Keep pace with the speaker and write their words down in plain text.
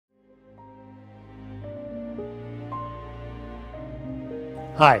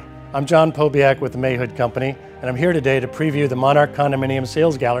Hi, I'm John Pobiak with the Mayhood Company, and I'm here today to preview the Monarch Condominium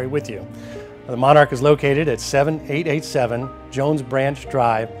Sales Gallery with you. The Monarch is located at 7887 Jones Branch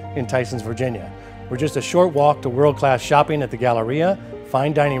Drive in Tysons, Virginia. We're just a short walk to world-class shopping at the Galleria,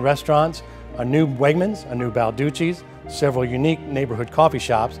 fine dining restaurants, a new Wegmans, a new Balducci's, several unique neighborhood coffee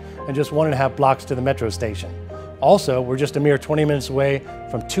shops, and just 1.5 blocks to the metro station. Also, we're just a mere 20 minutes away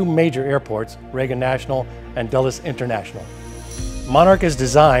from two major airports, Reagan National and Dulles International. Monarch is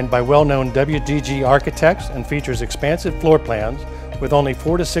designed by well-known WDG architects and features expansive floor plans with only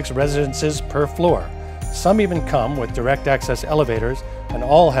 4 to 6 residences per floor. Some even come with direct access elevators and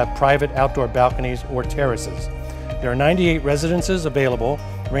all have private outdoor balconies or terraces. There are 98 residences available,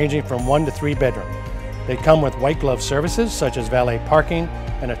 ranging from 1 to 3 bedrooms. They come with white glove services such as valet parking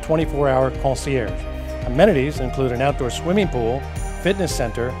and a 24-hour concierge. Amenities include an outdoor swimming pool, fitness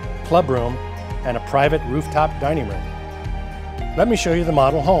center, club room, and a private rooftop dining room. Let me show you the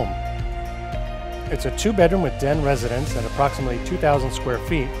model home. It's a 2-bedroom with den residence at approximately 2,000 square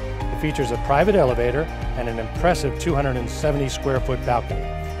feet. It features a private elevator and an impressive 270 square foot balcony.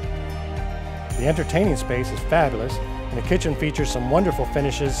 The entertaining space is fabulous, and the kitchen features some wonderful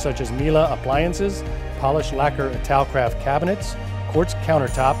finishes such as Miele appliances, polished lacquer Italcraft cabinets, quartz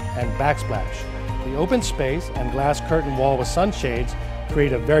countertop, and backsplash. The open space and glass curtain wall with sunshades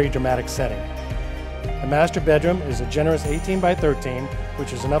create a very dramatic setting. The master bedroom is a generous 18 by 13,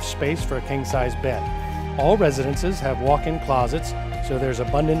 which is enough space for a king-size bed. All residences have walk-in closets, so there's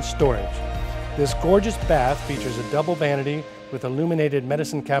abundant storage. This gorgeous bath features a double vanity with illuminated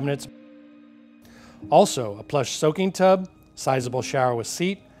medicine cabinets. Also, a plush soaking tub, sizable shower with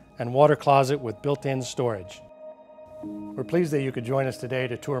seat, and water closet with built-in storage. We're pleased that you could join us today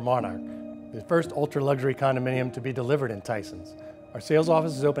to tour Monarch, the first ultra-luxury condominium to be delivered in Tysons. Our sales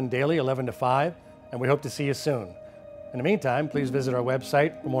office is open daily 11 to 5, and we hope to see you soon. In the meantime, please visit our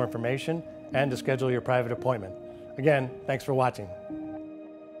website for more information and to schedule your private appointment. Again, thanks for watching.